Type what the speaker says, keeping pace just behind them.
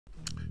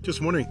Just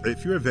wondering,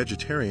 if you're a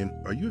vegetarian,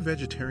 are you a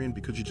vegetarian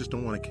because you just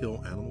don't want to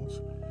kill animals?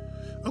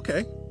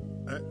 Okay,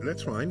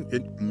 that's fine.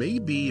 It may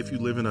be if you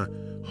live in a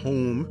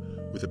home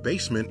with a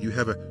basement, you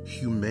have a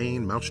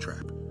humane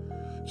mousetrap.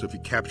 So if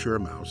you capture a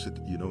mouse,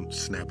 you don't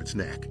snap its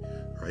neck,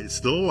 right? It's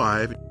still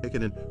alive, you take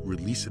it and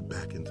release it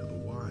back into the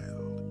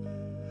wild,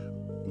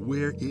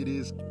 where it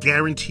is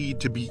guaranteed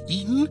to be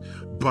eaten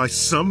by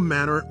all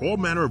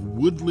manner of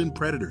woodland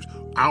predators,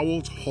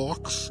 owls,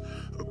 hawks,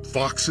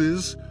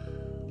 foxes.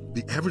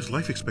 The average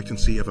life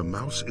expectancy of a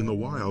mouse in the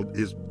wild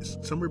is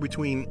somewhere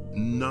between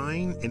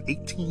 9 and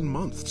 18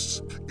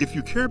 months. If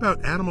you care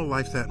about animal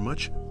life that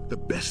much, the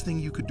best thing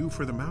you could do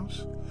for the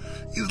mouse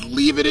is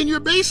leave it in your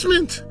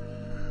basement.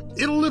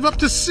 It'll live up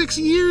to 6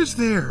 years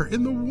there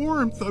in the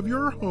warmth of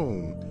your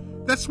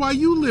home. That's why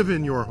you live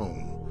in your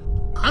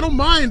home. I don't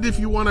mind if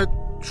you want to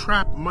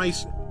trap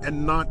mice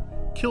and not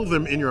kill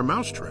them in your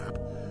mouse trap,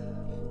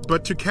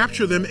 but to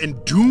capture them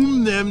and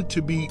doom them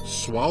to be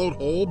swallowed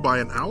whole by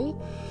an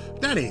owl,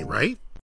 that ain't right.